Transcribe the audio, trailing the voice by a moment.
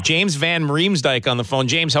James Van Riemsdyk on the phone.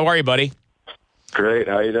 James, how are you, buddy? Great.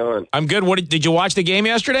 How you doing? I'm good. Did you watch the game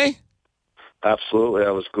yesterday? Absolutely.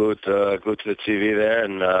 I was glued to the TV there,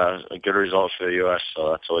 and a good result for the U.S.,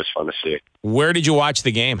 so that's always fun to see. Where did you watch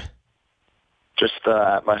the game? Just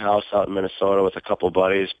at my house out in Minnesota with a couple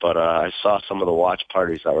buddies, but I saw some of the watch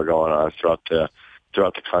parties that were going on throughout the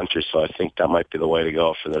country, so I think that might be the way to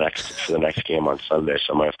go for the next game on Sunday.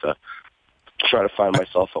 So I might have to try to find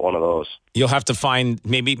myself at one of those. You'll have to find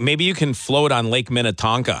maybe you can float on Lake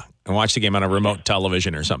Minnetonka and watch the game on a remote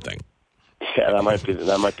television or something. Yeah, that might be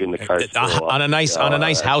in the cards on a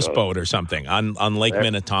nice houseboat or something on Lake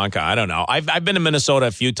Minnetonka. I don't know. I've been to Minnesota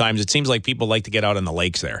a few times. It seems like people like to get out on the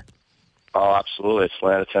lakes there. Oh, absolutely. It's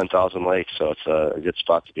land of 10,000 lakes, so it's a good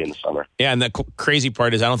spot to be in the summer. Yeah, and the crazy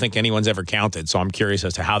part is I don't think anyone's ever counted, so I'm curious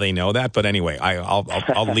as to how they know that. But anyway,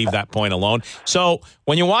 I'll leave that point alone. So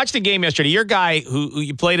when you watched the game yesterday, you're a guy who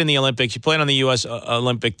you played in the Olympics, you played on the U.S.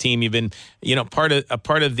 Olympic team, you've been part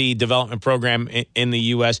of the development program in the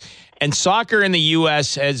U.S., and soccer in the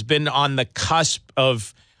U.S. has been on the cusp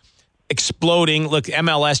of exploding. Look,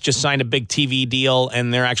 MLS just signed a big TV deal,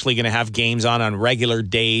 and they're actually going to have games on regular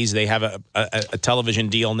days. They have a television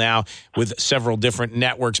deal now with several different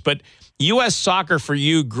networks. But U.S. soccer for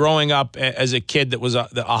you growing up as a kid that was a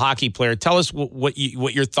hockey player, tell us what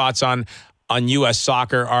your thoughts on U.S.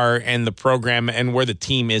 soccer are and the program and where the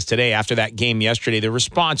team is today after that game yesterday. The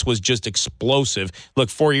response was just explosive. Look,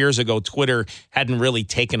 4 years ago, Twitter hadn't really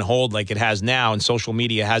taken hold like it has now, and social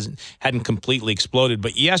media hadn't completely exploded.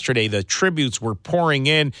 But yesterday, the tributes were pouring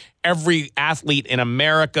in. Every athlete in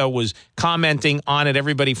America was commenting on it.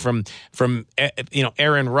 Everybody from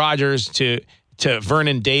Aaron Rodgers to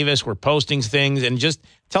Vernon Davis were posting things. And just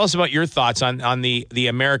tell us about your thoughts on the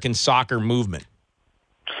American soccer movement.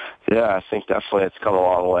 Yeah, I think definitely it's come a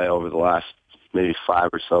long way over the last maybe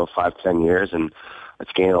 5-10 years, and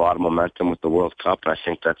it's gained a lot of momentum with the World Cup. And I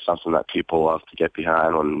think that's something that people love to get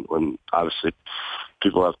behind when obviously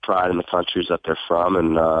people have pride in the countries that they're from,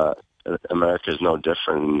 and America is no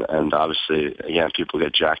different. And obviously, again, people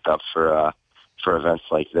get jacked up for events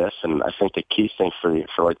like this. And I think the key thing for the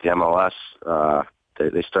MLS,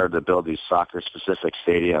 they started to build these soccer-specific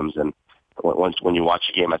stadiums, and when you watch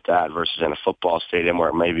a game at that versus in a football stadium where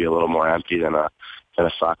it may be a little more empty than a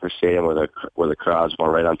soccer stadium where the crowd's more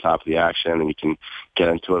right on top of the action and you can get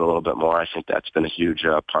into it a little bit more, I think that's been a huge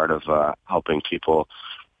part of helping people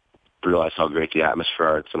realize how great the atmosphere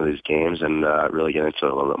are at some of these games and really get into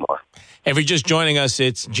it a little bit more. If you're just joining us,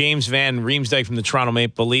 it's James Van Riemsdyk from the Toronto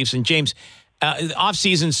Maple Leafs. And James, off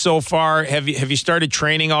season so far, have you started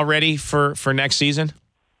training already for next season?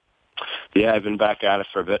 Yeah, I've been back at it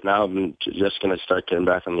for a bit now. I'm just going to start getting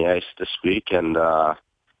back on the ice this week, and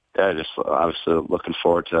just obviously looking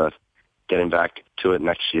forward to getting back to it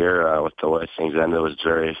next year. With the way things ended, it was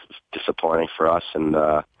very disappointing for us, and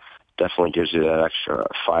definitely gives you that extra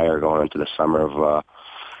fire going into the summer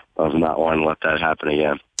of not wanting to let that happen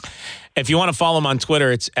again. If you want to follow him on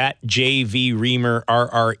Twitter, it's at JVReamer,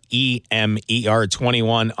 RREMER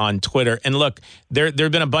 21 on Twitter. And look, there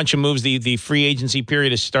have been a bunch of moves. The free agency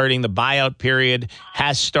period is starting. The buyout period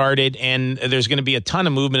has started, and there's going to be a ton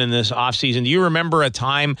of movement in this offseason. Do you remember a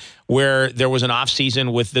time where there was an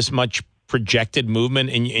offseason with this much projected movement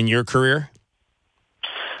in your career?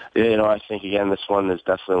 Yeah, I think, again, this one is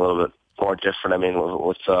definitely a little bit more different. I mean,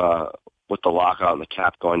 with the lockout and the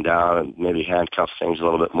cap going down and maybe handcuff things a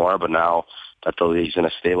little bit more. But now that the league's in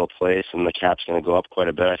a stable place and the cap's going to go up quite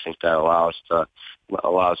a bit, I think that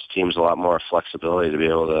allows teams a lot more flexibility to be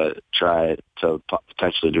able to try to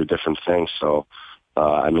potentially do different things. So,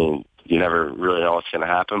 you never really know what's going to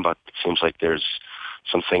happen, but it seems like there's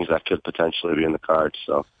some things that could potentially be in the cards.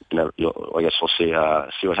 So, I guess we'll see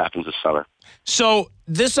what happens this summer. So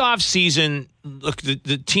this offseason, look,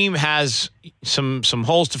 the team has some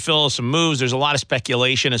holes to fill, some moves. There's a lot of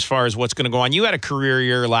speculation as far as what's going to go on. You had a career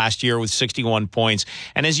year last year with 61 points.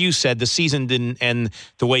 And as you said, the season didn't end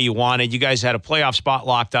the way you wanted. You guys had a playoff spot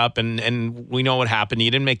locked up, and we know what happened.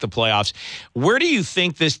 You didn't make the playoffs. Where do you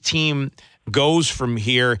think this team goes from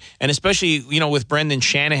here? And especially, with Brendan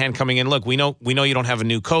Shanahan coming in, look, we know you don't have a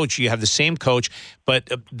new coach. You have the same coach,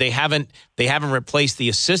 but they haven't replaced the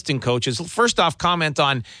assistant coaches. First off, comment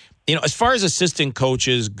on, as far as assistant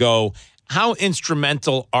coaches go, how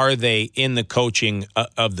instrumental are they in the coaching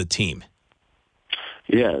of the team?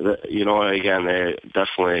 Yeah, again, they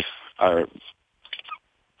definitely are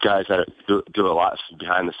guys that do a lot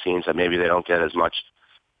behind the scenes that maybe they don't get as much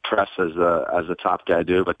press as the top guy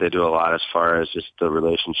do, but they do a lot as far as just the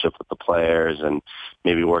relationship with the players and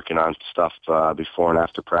maybe working on stuff before and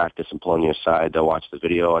after practice and pulling you aside to watch the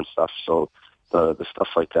video and stuff. So the stuff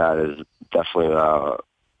like that is definitely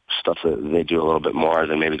stuff that they do a little bit more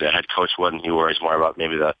than maybe the head coach would, and he worries more about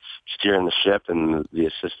maybe the steering the ship, and the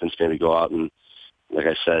assistants maybe go out and, like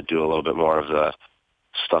I said, do a little bit more of the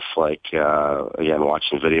stuff like, again,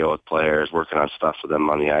 watching video with players, working on stuff with them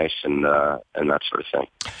on the ice, and that sort of thing.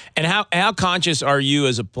 And how conscious are you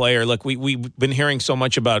as a player? Look, we've been hearing so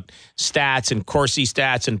much about stats and Corsi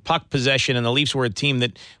stats and puck possession, and the Leafs were a team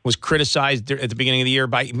that was criticized at the beginning of the year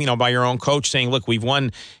by your own coach, saying, "Look, we've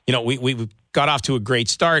won. We've got off to a great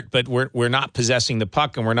start, but we're not possessing the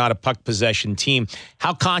puck, and we're not a puck possession team."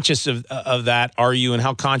 How conscious of that are you, and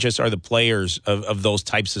how conscious are the players of those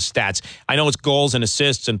types of stats? I know it's goals and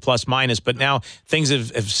assists and plus minus, but now things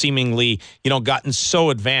have seemingly gotten so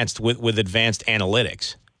advanced with advanced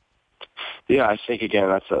analytics. Yeah, I think again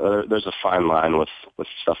there's a fine line with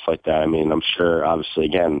stuff like that. I mean, I'm sure obviously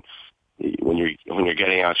again when you're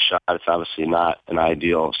getting outshot, it's obviously not an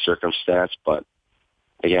ideal circumstance, but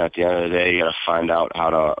again, at the end of the day, you got to find out how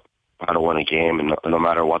to win a game, and no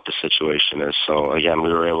matter what the situation is. So again,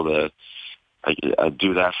 we were able to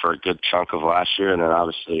do that for a good chunk of last year, and then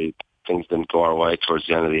obviously things didn't go our way towards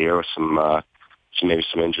the end of the year with some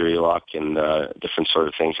injury luck and different sort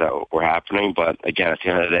of things that were happening. But again, at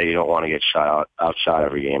the end of the day, you don't want to get outshot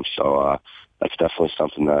every game. So that's definitely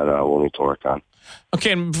something that we'll need to work on.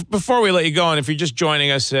 Okay, and before we let you go, and if you're just joining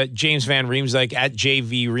us, James Van Riemsdyk at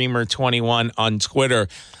JVReamer21 on Twitter.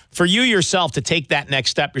 For you yourself to take that next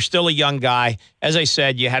step, you're still a young guy. As I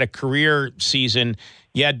said, you had a career season.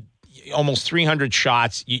 You had almost 300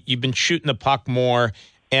 shots. You've been shooting the puck more,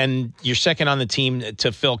 and you're second on the team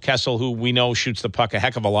to Phil Kessel, who we know shoots the puck a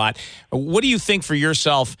heck of a lot. What do you think for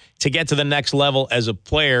yourself to get to the next level as a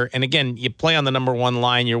player? And again, you play on the number one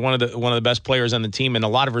line. You're one of the best players on the team, and a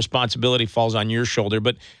lot of responsibility falls on your shoulder.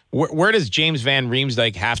 But where does James Van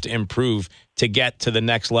Riemsdyk have to improve to get to the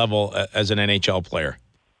next level as an NHL player?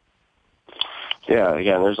 Yeah,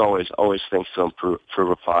 again, there's always things to improve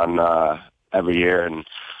upon every year, and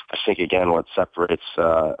I think, again, what separates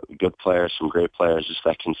good players from great players is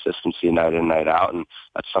that consistency night in, night out, and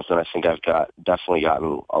that's something I think I've definitely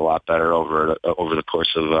gotten a lot better over the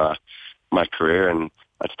course of my career, and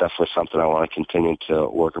that's definitely something I want to continue to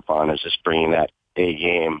work upon, is just bringing that A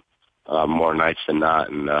game more nights than not.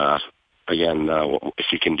 And again, if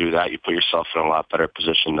you can do that, you put yourself in a lot better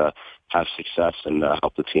position to have success and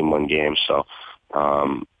help the team win games. So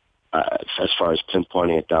as far as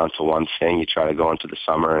pinpointing it down to one thing, you try to go into the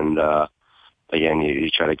summer and, again, you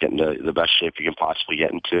try to get into the best shape you can possibly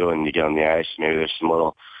get into, and you get on the ice. Maybe there's some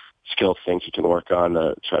little skill things you can work on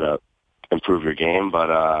to try to improve your game. But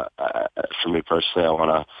for me personally, I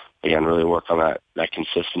want to, again, really work on that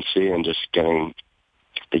consistency and just getting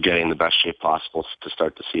the best shape possible to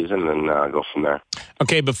start the season and go from there.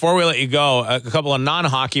 Okay, before we let you go, a couple of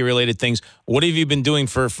non-hockey related things. What have you been doing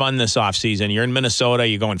for fun this offseason? You're in Minnesota.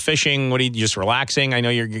 You going fishing? What are you just relaxing? I know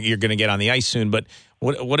you're going to get on the ice soon, but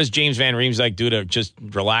what does James Van Riemsdyk do to just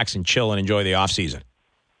relax and chill and enjoy the offseason?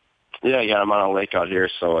 Yeah, I'm on a lake out here,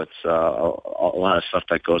 so it's a lot of stuff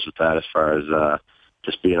that goes with that as far as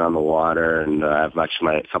just being on the water. And I've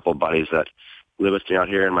actually a couple of buddies that live with me out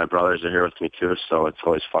here, and my brothers are here with me too. So it's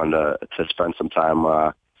always fun to spend some time,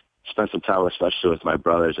 especially with my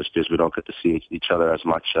brothers, just because we don't get to see each other as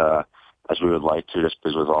much as we would like to, just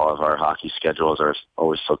because with all of our hockey schedules are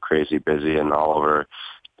always so crazy busy and all over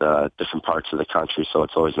the different parts of the country. So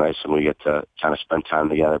it's always nice when we get to kind of spend time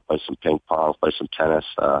together, play some ping pong, play some tennis,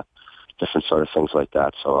 different sort of things like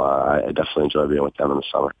that. So I definitely enjoy being with them in the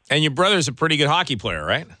summer. And your brother's a pretty good hockey player,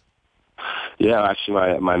 right? Yeah,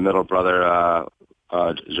 actually, my middle brother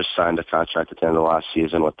just signed a contract at the end of last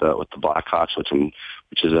season with the Blackhawks,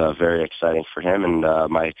 which is very exciting for him. And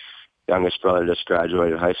my youngest brother just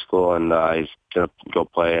graduated high school, and he's gonna go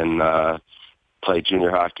play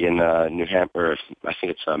junior hockey in New Hampshire. I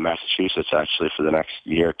think it's Massachusetts actually for the next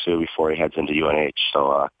year or two before he heads into UNH.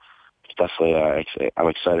 So it's definitely I'm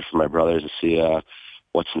excited for my brothers to see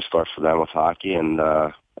what's in store for them with hockey, and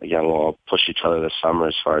again, we'll push each other this summer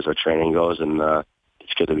as far as our training goes, and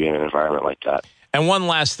it's good to be in an environment like that. And one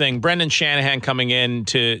last thing, Brendan Shanahan coming in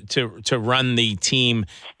to run the team,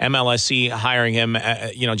 MLSE hiring him,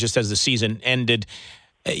 just as the season ended.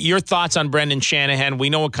 Your thoughts on Brendan Shanahan? We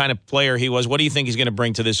know what kind of player he was. What do you think he's going to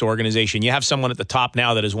bring to this organization? You have someone at the top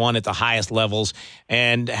now that has won at the highest levels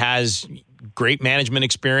and has great management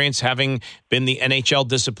experience, having been the NHL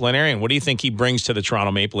disciplinarian. What do you think he brings to the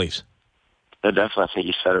Toronto Maple Leafs? Yeah, definitely. I think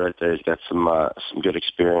you said it right there. He's got some good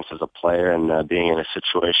experience as a player, and being in a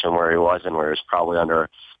situation where he was and where he was probably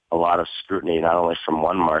under a lot of scrutiny, not only from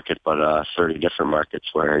one market, but 30 different markets,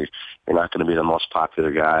 where you're not going to be the most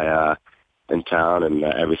popular guy in town, and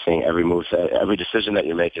every move, every decision that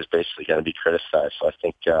you make is basically going to be criticized. So I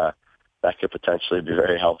think that could potentially be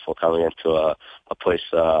very helpful coming into a place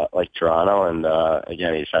like Toronto. And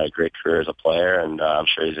again, he's had a great career as a player, and I'm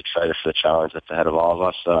sure he's excited for the challenge that's ahead of all of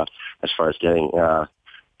us as far as getting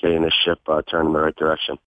this ship turned in the right direction.